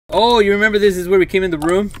Oh, you remember this is where we came in the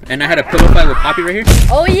room and I had a pillow fight with Poppy right here?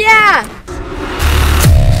 Oh yeah!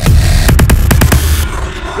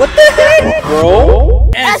 What the heck?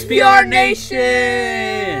 Bro? SPR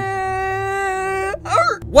Nation!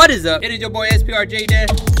 What is up? It is your boy SPR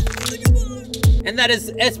JDAD. And that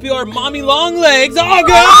is SPR Mommy Long Legs. Oh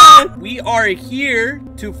god! We are here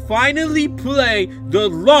to finally play the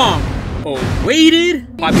long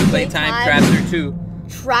awaited Poppy Playtime Chapter 2.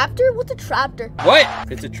 Tractor? What's a tractor? What?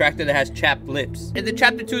 It's a tractor that has chapped lips. And the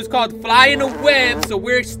chapter 2 is called Fly in a Web, so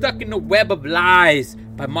we're stuck in the web of lies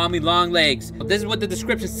by Mommy Long Legs. This is what the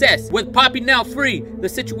description says. With Poppy now free, the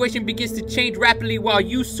situation begins to change rapidly while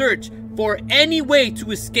you search for any way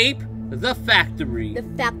to escape the factory. The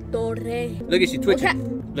factory. Look at she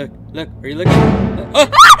twitching. Look, are you looking?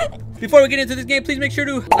 Oh! Before we get into this game, please make sure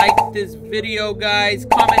to like this video, guys.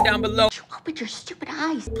 Comment down below. Open your stupid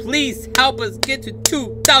eyes. Please help us get to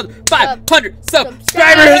 2,500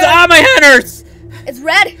 subscribers. Ah, my hand hurts. It's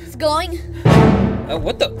red. It's going.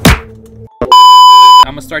 What the?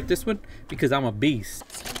 I'm gonna start this one because I'm a beast.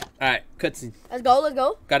 All right, cutscene. Let's go. Let's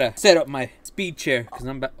go. Gotta set up my speed chair because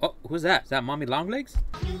I'm about. Oh, who's that? Is that Mommy Long Legs?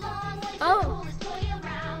 Oh.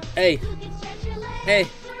 Hey. Hey.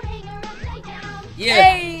 Yeah.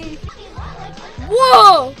 Hey.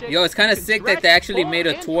 Whoa! Yo, it's kind of sick that they actually made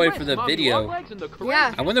a toy for the video.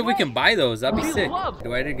 Yeah. I wonder if we can buy those. That'd be sick.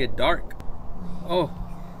 Do I did get dark? Oh.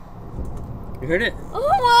 You heard it? Oh,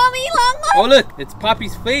 Mommy Long Legs. Oh, look. It's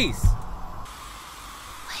Poppy's face.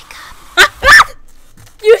 Wake up.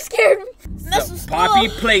 You scared me. So, Poppy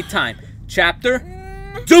Playtime Chapter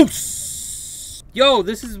Deuce. Yo,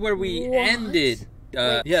 this is where we ended.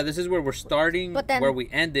 Yeah, this is where we're starting. Where we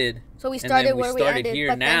ended. So we started where we ended.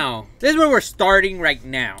 Here now. This is where we're starting right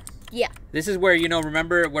now. Yeah. This is where, you know,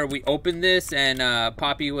 remember where we opened this and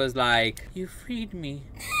Poppy was like, "You freed me."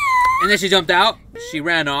 And then she jumped out. She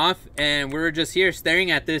ran off, and we were just here staring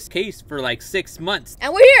at this case for like 6 months.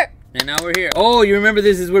 And we're here. And now we're here. Oh, you remember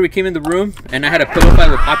this is where we came in the room and I had a pillow fight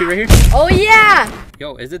with Poppy right here? Oh yeah.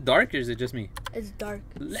 Yo, is it dark or is it just me? It's dark.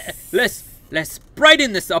 Let's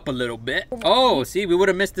brighten this up a little bit. Oh, see, we would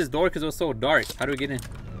have missed this door because it was so dark. How do we get in?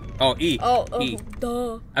 Oh, E. E.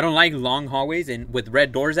 Duh. I don't like long hallways and with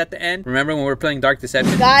red doors at the end. Remember when we were playing Dark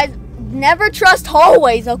Deception? Guys, never trust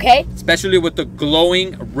hallways, okay? Especially with the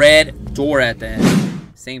glowing red door at the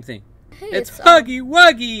end. Same thing. Hey, it's Huggy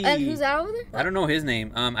Wuggy. And who's that over there? I don't know his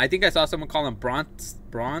name. I think I saw someone call him Braun,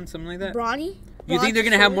 something like that. Brawny? You think they're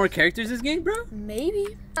gonna have more characters this game, bro? Maybe.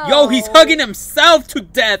 Yo, he's hugging himself to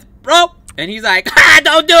death, bro. And he's like,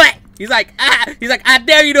 don't do it. He's like, I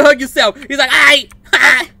dare you to hug yourself. He's like,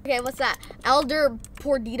 Okay, what's that? Elder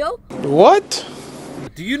Pordito? What?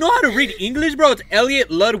 Do you know how to read English, bro? It's Elliot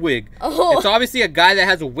Ludwig. Oh. It's obviously a guy that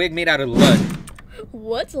has a wig made out of Lud.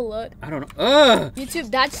 What's a Lud? I don't know. YouTube,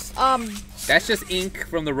 that's just ink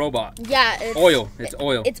from the robot. Yeah, it's oil. It's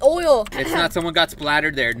oil. It's oil. It's not someone got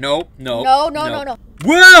splattered there. Nope. No.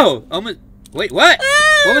 Whoa! Almost. Wait, what?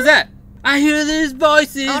 What was that? I hear these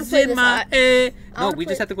voices in my head. No, we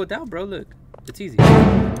just have to go down, bro. Look, it's easy.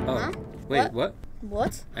 Oh, wait, what?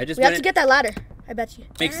 What? I just we have to get that ladder. I bet you.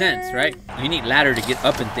 Makes sense, right? You need ladder to get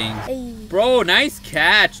up and things. Hey. Bro, nice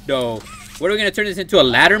catch, though. What are we gonna turn this into, a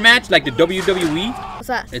ladder match like the WWE? What's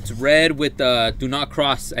that? It's red with do not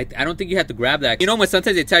cross. I don't think you have to grab that. You know when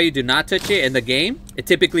sometimes they tell you do not touch it in the game, it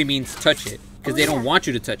typically means touch it because they don't want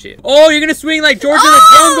you to touch it. Oh, you're gonna swing like George of the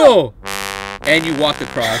Jungle. And you walk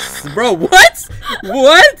across. Bro, what?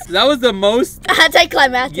 What? That was the most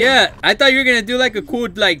anticlimactic. Yeah, I thought you were gonna do like a cool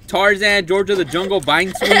like Tarzan, George of the Jungle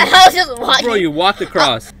vine swing. I was just watching. Bro, you walked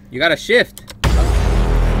across. You gotta shift.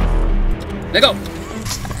 Let go.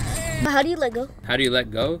 How do you let go? How do you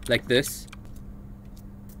let go? Like this.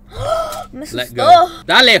 Let go. Oh.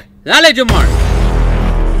 Dale, Jomar.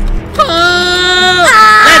 Oh,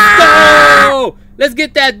 let's go. Let's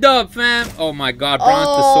get that dub, fam. Oh my god,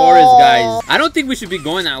 Brontosaurus, guys. I don't think we should be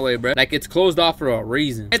going that way, bro. Like, it's closed off for a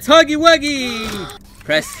reason. It's Huggy Wuggy.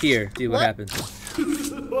 Press here. See what happens.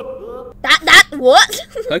 That what?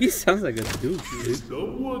 Huggy sounds like a dude.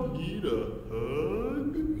 Someone need a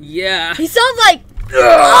hug? Yeah. He sounds like.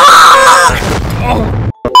 Oh.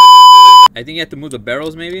 I think you have to move the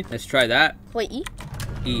barrels, maybe. Let's try that. Wait, E?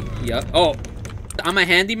 E, yeah. Oh, I'm a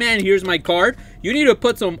handyman. Here's my card. You need to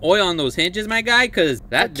put some oil on those hinges, my guy, because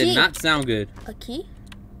that did not sound good. A key?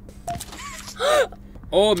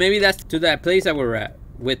 Oh, maybe that's to that place that we're at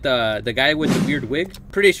with the guy with the weird wig.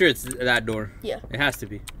 Pretty sure it's that door. Yeah. It has to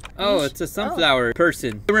be. Oh, it's a sunflower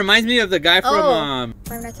person. It reminds me of the guy from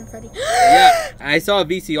Five Nights at Freddy's. Yeah, I saw a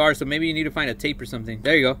VCR, so maybe you need to find a tape or something.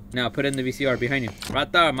 There you go. Now put in the VCR behind you.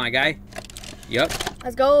 Right there, my guy. Yep.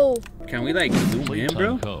 Let's go. Can we like zoom in,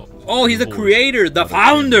 bro? Co. Oh, he's the creator, the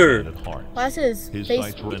founder. What's his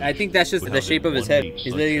face? I think that's just the shape of his head.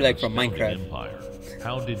 He's literally like from Minecraft.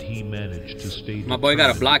 How did he manage to stay My boy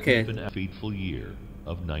got a blockhead. even a fateful year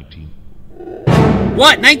of 19?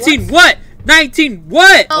 What? 19 what? 19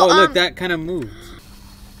 what? Oh, Oh, look, that kind of moved.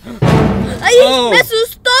 Ay, me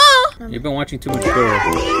asustó. You've been watching too much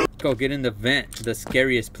girl. Go get in the vent, the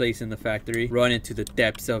scariest place in the factory. Run into the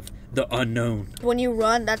depths of the unknown. When you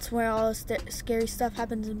run, that's where all the scary stuff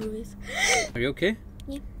happens in movies. Are you okay?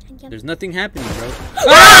 Yeah. There's nothing happening, bro.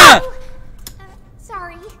 Ah!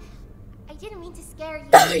 Sorry. I didn't mean to scare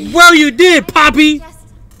you. Well, you did, Poppy. Just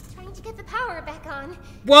trying to get the power back on.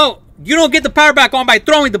 Well, you don't get the power back on by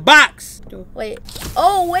throwing the box. Wait.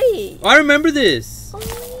 Oh, wait. I remember this.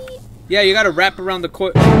 Oh, wait. Yeah, you gotta wrap around the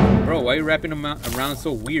coil. Bro, why are you wrapping them around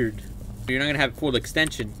so weird? You're not gonna have full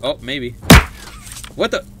extension. Oh, maybe.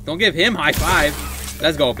 What the? Don't give him high five.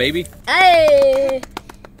 Let's go, baby. Hey.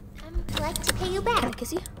 I'd like to pay you back.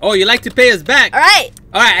 Kiss you? Oh, you like to pay us back? All right.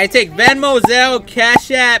 All right, I take Venmo, Zelle,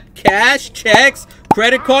 Cash App, cash, checks,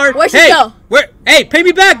 credit card. Where'd she hey, go? Hey, pay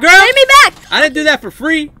me back, girl. Pay me back. I didn't do that for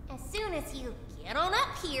free. As soon as you get on up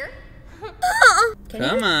here.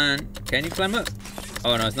 Come on. Can you climb up?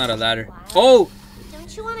 Oh, no, it's not a ladder. Oh,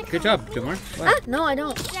 Don't you want to good job, Jomar. Ah, What? no, I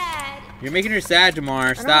don't. Dad. You're making her sad,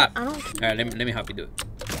 Jomar. Stop. I don't. All right, let me help you do it.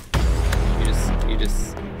 You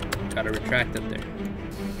just gotta retract up there,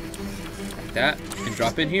 like that, and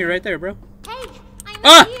drop in here, right there, bro. Hey, I'm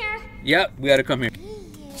Ah! up here. Yep, we gotta come here.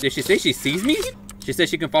 Did she say she sees me? She said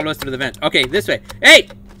she can follow us through the vent. Okay, this way. Hey,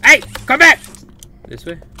 come back. This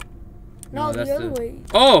way. No, the other way.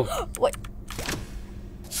 Oh, Wait.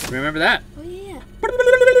 remember that? Oh yeah.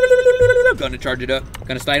 Gonna charge it up.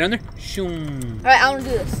 Gonna slide under. Shoom. All right, I want to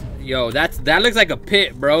do this. Yo, that looks like a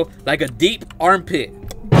pit, bro. Like a deep armpit.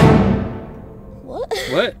 What?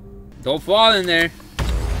 What? Don't fall in there.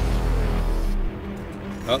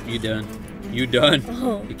 Oh, you done. You done.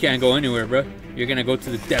 Oh. You can't go anywhere, bro. You're gonna go to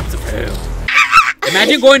the depths of hell.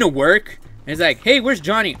 Imagine going to work and it's like, hey, where's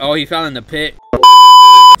Johnny? Oh, he fell in the pit.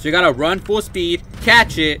 So you gotta run full speed,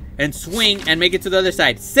 catch it, and swing and make it to the other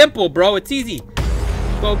side. Simple, bro. It's easy.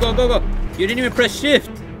 Go, go, go, go. You didn't even press shift.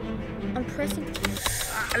 I'm pressing.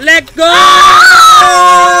 Let go!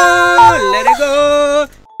 Let it go!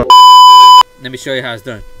 Let me show you how it's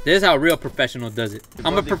done. This is how a real professional does it.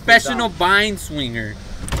 I'm a professional vine swinger.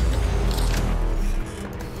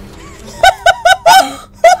 I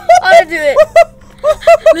want to do it.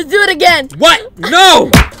 Let's do it again. What? No!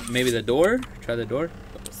 Maybe the door? Try the door.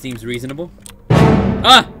 Seems reasonable.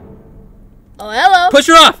 Ah! Oh, hello. Push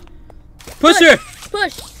her off! Push her!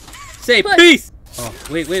 Push. Say Push. peace! Oh,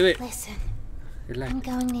 wait. Listen, Relax. I'm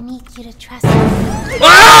going to need you to trust me.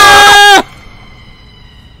 Ah!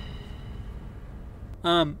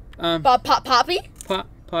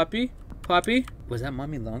 Poppy? Was that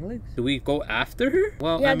Mommy Longlegs? Do we go after her?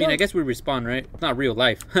 Well, Yeah, I mean, go. I guess we respawn, right? It's not real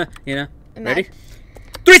life, you know? Imagine. Ready?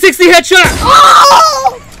 360 headshot!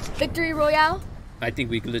 Oh! Victory Royale. I think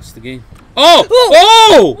we glitched the game. Oh! Whoa.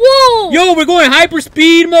 Oh! Whoa! Yo, we're going hyper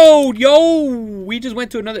speed mode! Yo! We just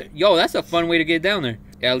went to another... Yo, that's a fun way to get down there.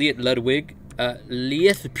 Elliot Ludwig,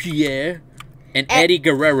 Lies Pierre, and Eddie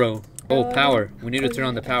Guerrero. Oh, power. We need to turn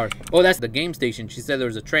on the power. Oh, that's the game station. She said there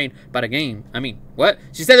was a train, but a game. I mean, what?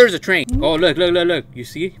 She said there was a train. Oh, look. You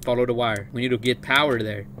see? Follow the wire. We need to get power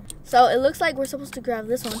there. So it looks like we're supposed to grab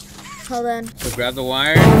this one. So then. So grab the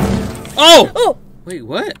wire. Oh! Oh! Wait,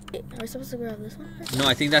 what? Are we supposed to grab this one? No,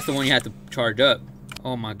 I think that's the one you have to charge up.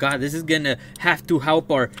 Oh my god, this is gonna have to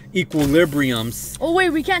help our equilibriums. Oh wait,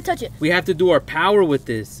 we can't touch it. We have to do our power with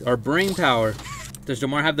this, our brain power. Does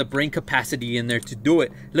Jomar have the brain capacity in there to do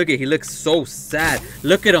it? Look at, he looks so sad.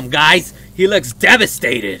 Look at him, guys. He looks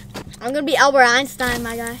devastated. I'm gonna be Albert Einstein,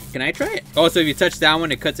 my guy. Can I try it? Oh, so if you touch that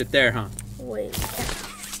one, it cuts it there, huh? Wait.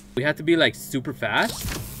 We have to be like super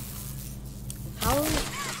fast. How?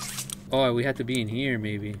 Oh, we have to be in here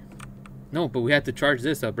maybe. No, but we have to charge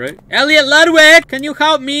this up, right? Elliot Ludwig, can you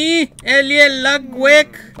help me? Elliot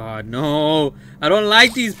Ludwig. God, no. I don't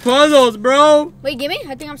like these puzzles, bro. Wait, give me.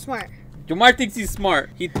 I think I'm smart. Jomar thinks he's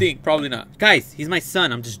smart. He'd think, probably not. Guys, he's my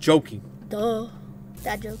son. I'm just joking. Duh.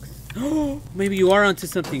 Dad jokes. Maybe you are onto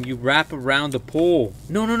something. You wrap around the pole.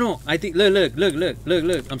 No. I think, look.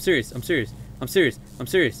 I'm serious.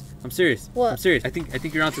 What? I'm serious. I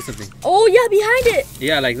think you're onto something. Oh yeah, behind it.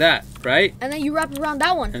 Yeah, like that, right? And then you wrap around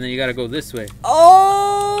that one. And then you gotta go this way.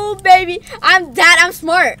 Oh baby, I'm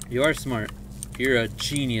smart. You are smart. You're a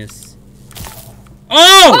genius.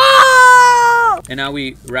 Oh! Oh! And now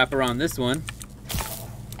we wrap around this one.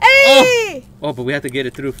 Hey! Oh, but we have to get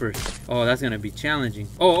it through first. Oh, that's gonna be challenging.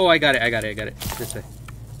 Oh, I got it. This way.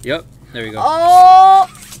 Yep, there we go. Oh!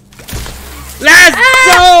 Let's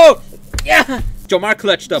go! Yeah! Jomar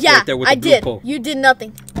clutched up Yeah, right there with I the blue did. pole. You did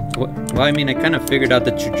nothing. Well, I mean, I kind of figured out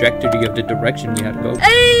the trajectory of the direction we had to go.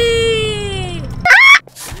 Hey!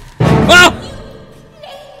 Oh!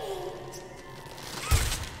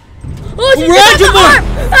 Oh, she Run, got the Jomar! arm!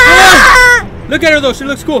 Ah! Look at her though, she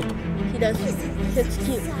looks cool. He does. It's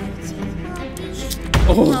cute.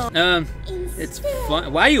 Oh, it's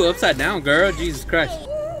fun. Why are you upside down, girl? Jesus Christ.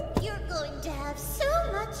 You're going to have so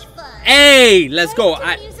much fun. Hey, let's go.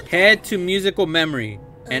 Head to musical memory.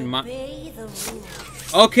 And Obey the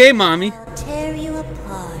rules. okay, mommy. Tear you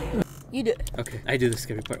apart. You do it. Okay, I do the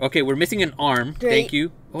scary part. Okay, we're missing an arm. Great. Thank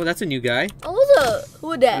you. Oh, that's a new guy. Oh,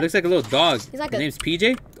 who It that? looks like a little dog. He's like His a- name's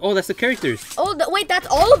PJ. Oh, that's the characters. Oh, wait, that's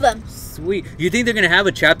all of them. Sweet. You think they're gonna have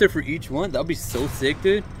a chapter for each one? That'll be so sick,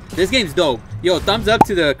 dude. This game's dope. Yo, thumbs up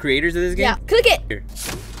to the creators of this game. Yeah, click it. Here.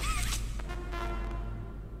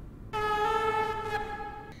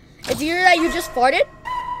 Did you hear that you just farted?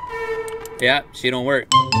 Yeah, she don't work.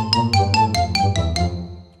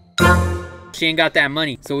 She ain't got that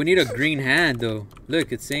money. So we need a green hand, though.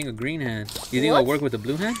 Look, it's saying a green hand. You think it'll What? work with a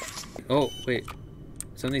blue hand? Oh, wait.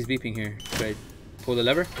 Something's beeping here. Should I pull the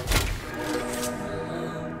lever?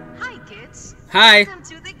 Hi, kids. Hi. Welcome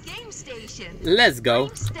to the game station. Let's go.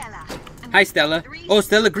 I'm Stella. And Hi, Stella. Oh,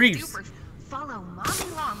 Stella Greaves. Follow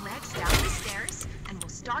Mommy Longlegs down the stairs, and we'll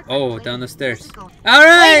start. by Oh, playing down the stairs. musical- All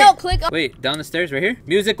right. Wait, no, click up. Wait, down the stairs right here?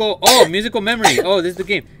 Musical. Oh, musical memory. Oh, this is the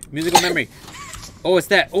game. Musical memory. Oh, it's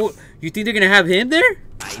that. Oh, you think they're going to have him there?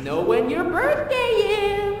 I know when your birthday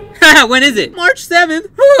is. When is it? March 7th.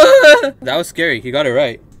 That was scary. He got it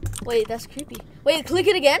right. Wait, that's creepy. Wait, click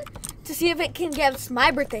it again to see if it can guess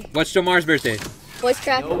my birthday. What's Jomar's birthday? Voice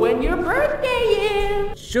crack. Know when your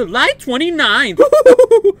birthday is. July 29th.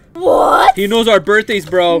 What? He knows our birthdays,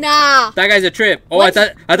 bro. Nah. That guy's a trip. Oh, What?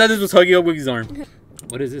 I thought this was hugging up Wiggly's arm.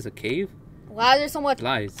 What is this? A cave? Why is there so much?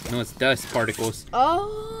 Lies. No, it's dust particles.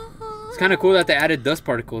 Oh. It's kind of cool that they added dust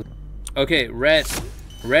particles. Okay, red.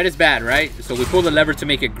 Red is bad, right? So we pull the lever to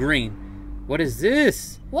make it green. What is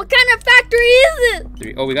this? What kind of factory is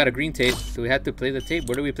it? Oh, we got a green tape. Do we have to play the tape?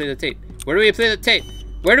 Where do we play the tape? Where do we play the tape?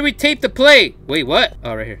 Where do we tape the play? Wait, what?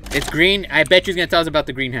 Oh, right here. It's green. I bet you're gonna tell us about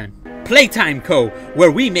the green hand. Playtime Co.,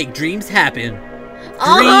 where we make dreams happen.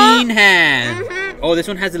 Green hand. Oh, this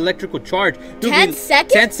one has electrical charge. Dude, 10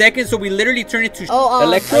 seconds? 10 seconds, so we literally turn it to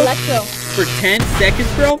Electro. for 10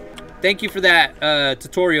 seconds, bro. Thank you for that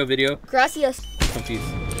tutorial video. Gracias. Confused.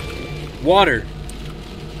 Water.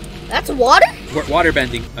 That's water? Water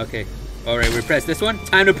bending. Okay. All right, we press this one.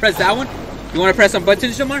 Time to press that one. You want to press some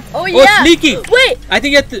buttons, Jomar? Oh, Oh, yeah. it's leaking. Wait. I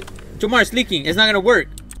think you have to... Jomar, it's leaking. It's not going to work.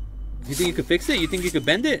 You think you could fix it? You think you could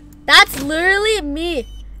bend it? That's literally me.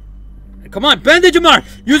 Come on, bend it, Jomar.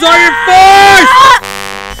 Use all your force.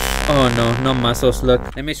 Oh, no. No muscles. Look.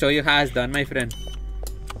 Let me show you how it's done, my friend.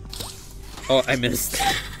 Oh, I missed.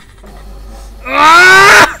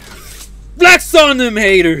 Ah! Flex on them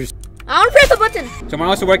haters. I want to press the button. Jomar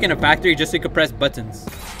wants to work in a factory just so he could press buttons.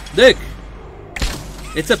 Look.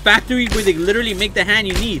 It's a factory where they literally make the hand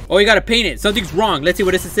you need. Oh, you gotta paint it. Something's wrong. Let's see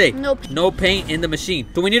what does it say. Nope. No paint in the machine.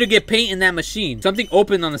 So we need to get paint in that machine. Something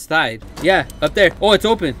open on the side. Yeah, up there. Oh, it's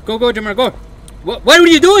open. Go, Jomar, go. What are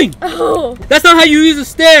you doing? Oh. That's not how you use a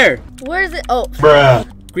stair. Where is it? Oh. Bruh.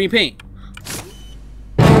 Green paint.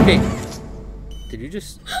 Okay. Did you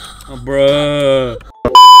just... Oh, bruh.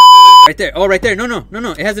 Right there. Oh, right there. No.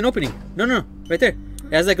 It has an opening. No. Right there.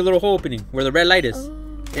 It has like a little hole opening where the red light is.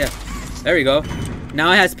 Yeah. There we go. Now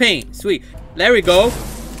it has paint. Sweet. There we go.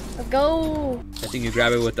 Let's go. I think you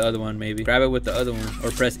grab it with the other one, maybe. Grab it with the other one.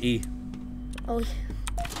 Or press E. Oh.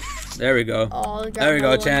 There we go. Oh, There we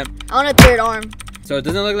go, champ. I want a third arm. So it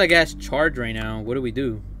doesn't look like it has charge right now. What do we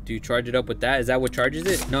do? Do you charge it up with that? Is that what charges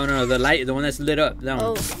it? No. The light, the one that's lit up. That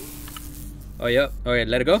one. Oh, yep. All right,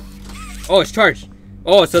 let it go. Oh, it's charged.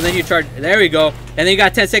 Oh, so then you charge. There we go. And then you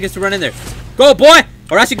got 10 seconds to run in there. Go, boy!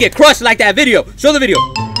 Or else you get crushed like that video. Show the video.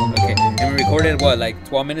 Okay. And we recorded, what, like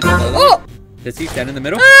 12 minutes? Oh! Does he stand in the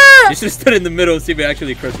middle? Ah! You should have stood in the middle and see if it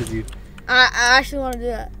actually crushes you. I actually want to do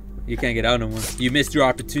that. You can't get out no more. You missed your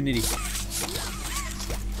opportunity.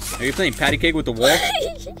 Are you playing patty cake with the wall?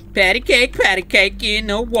 patty cake in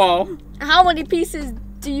the wall. How many pieces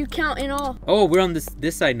do you count in all? Oh, we're on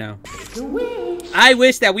this side now. I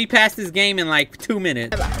wish that we passed this game in like 2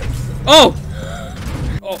 minutes. Oh!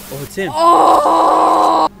 Oh, it's him.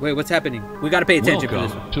 Oh! Wait, what's happening? We gotta pay attention for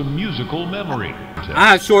this Welcome one. to musical memory.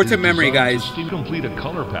 I have short-term memory, guys. To complete a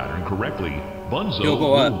color pattern correctly, Bunzo You'll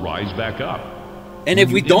go will up. rise back up. And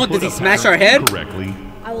if we don't, does he smash our head? Correctly,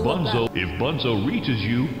 I will look Bunzo. If Bunzo reaches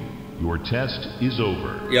you, Your test is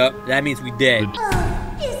over. Yup, that means we dead.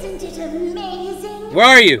 Oh, isn't it amazing? Where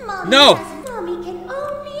are you? No! Mommy can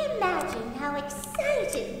only imagine how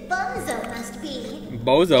excited Bunzo must be.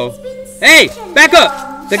 Bozo. It's been Hey! such a Back up!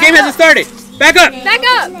 long The game hasn't started! Back up! Back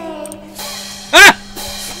up! Ah!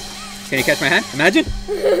 Can you catch my hand? Imagine.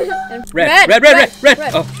 Red. Red.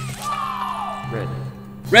 Oh.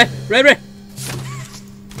 Red. Red.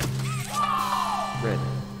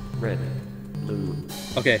 Blue.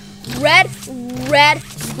 Okay. Red,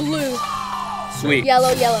 blue. Sweet.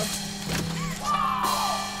 Yellow.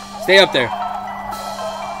 Stay up there.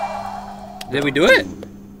 Did we do it?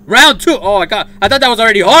 Round 2. Oh my god. I thought that was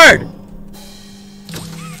already hard.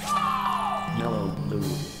 Yellow, blue.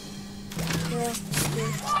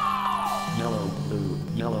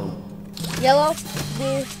 Yellow,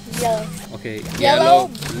 blue. Okay. Yellow,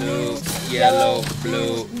 blue, yellow,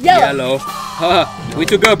 yellow. Huh. We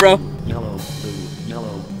too good, bro. Yellow, blue,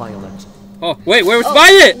 yellow, violet. Oh, wait, where's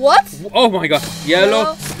Violet? What? Oh my god.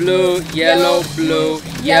 Yellow, blue, yellow, blue,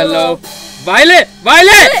 yellow. yellow. Violet!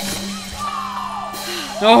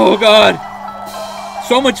 Oh god.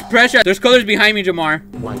 So much pressure. There's colors behind me, Jomar.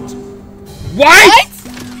 White. White!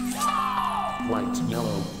 White,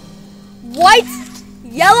 yellow. White,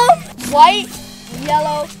 yellow, white,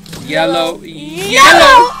 yellow, Yellow.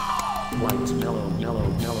 White, yellow,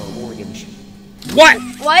 orange. What?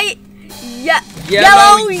 white,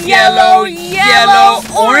 Yellow,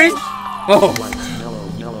 orange? Oh. White,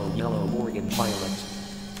 yellow, orange, violet.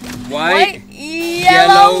 White,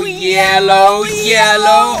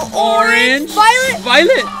 yellow, orange,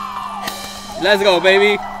 violet. Let's go,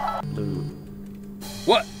 baby. Blue.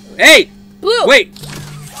 What? Hey! Blue. Wait.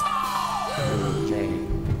 Blue, J.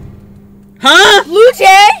 Huh? Blue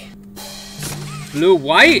jay. Blue,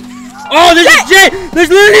 white? Oh, there's a J! There's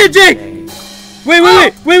literally a J! J. Wait.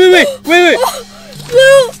 Blue jay.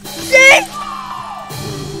 Blue, J,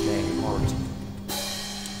 heart.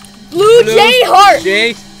 Blue jay heart.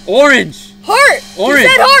 J, orange. Heart. Orange. He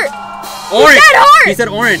said heart. Orange. He said heart. He said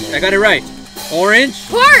orange. I got it right. Orange.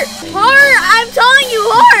 Heart. I'm telling you,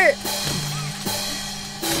 heart.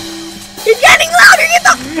 He's getting louder. Get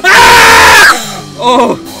the. Ah!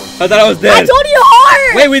 Oh, I thought I was dead. I told you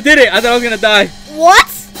heart. Wait, we did it. I thought I was gonna die. What?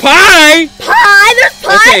 Pie. Pie. There's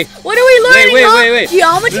pie. Okay. What are we learning? Wait.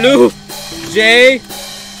 Geometry. Blue, J,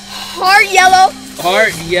 Heart yellow.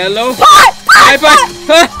 heart, yellow. Pie. Pie.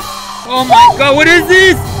 Huh? Oh my god, what is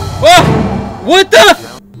this? Oh, what the?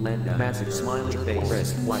 Lenda, massive smiley face. Red,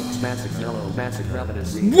 white, massive yellow, massive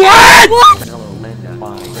ravenous. What? Yellow, Lenda,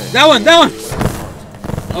 red. That one.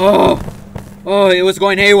 Oh, it was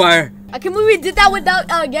going haywire. I can't believe we did that without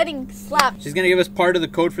getting slapped. She's gonna give us part of the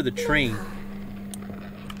code for the train.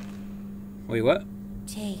 Wait, what?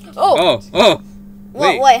 Oh. Oh.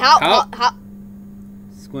 Wait. How?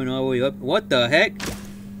 It's going all the way up. What the heck?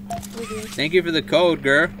 Thank you for the code,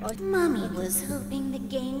 girl. Mommy was hoping the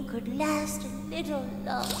game could last a little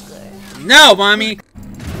longer. No, mommy.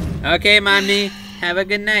 Okay, mommy. Have a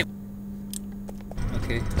good night.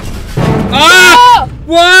 Okay. Ah!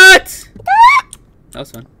 What? That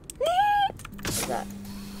was fun. What's that?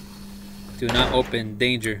 Do not open.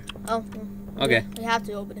 Danger. Oh. Okay. We have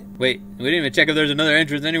to open it. Wait, we didn't even check if there's another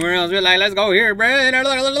entrance anywhere else. We're like, let's go here, bro.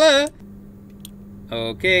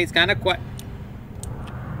 Okay, it's kind of quiet.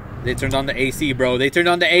 They turned on the AC, bro.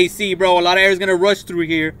 A lot of air is gonna rush through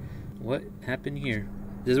here. What happened here?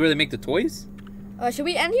 This is where they make the toys? Should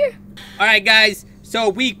we end here? All right, guys. So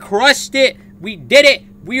we crushed it. We did it.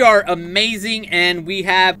 We are amazing, and we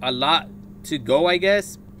have a lot to go, I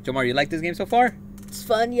guess. Jomar, you like this game so far? It's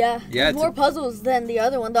fun, yeah. Yeah, There's more puzzles than the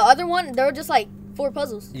other one. The other one, there were just like 4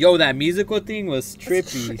 puzzles. Yo, that musical thing was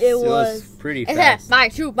trippy. It was pretty It fast.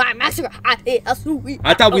 said, my massacre.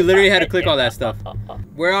 I thought we literally had to click all that stuff.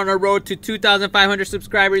 We're on our road to 2,500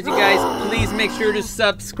 subscribers, you guys. Please make sure to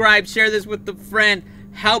subscribe. Share this with a friend.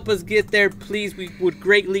 Help us get there, please. We would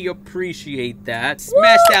greatly appreciate that.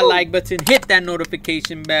 Smash that like button. Hit that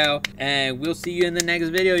notification bell. And we'll see you in the next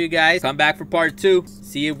video, you guys. Come back for part 2.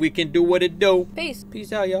 See if we can do what it do. Peace.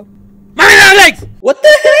 Peace out, yo. My legs! What the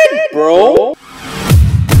heck, bro?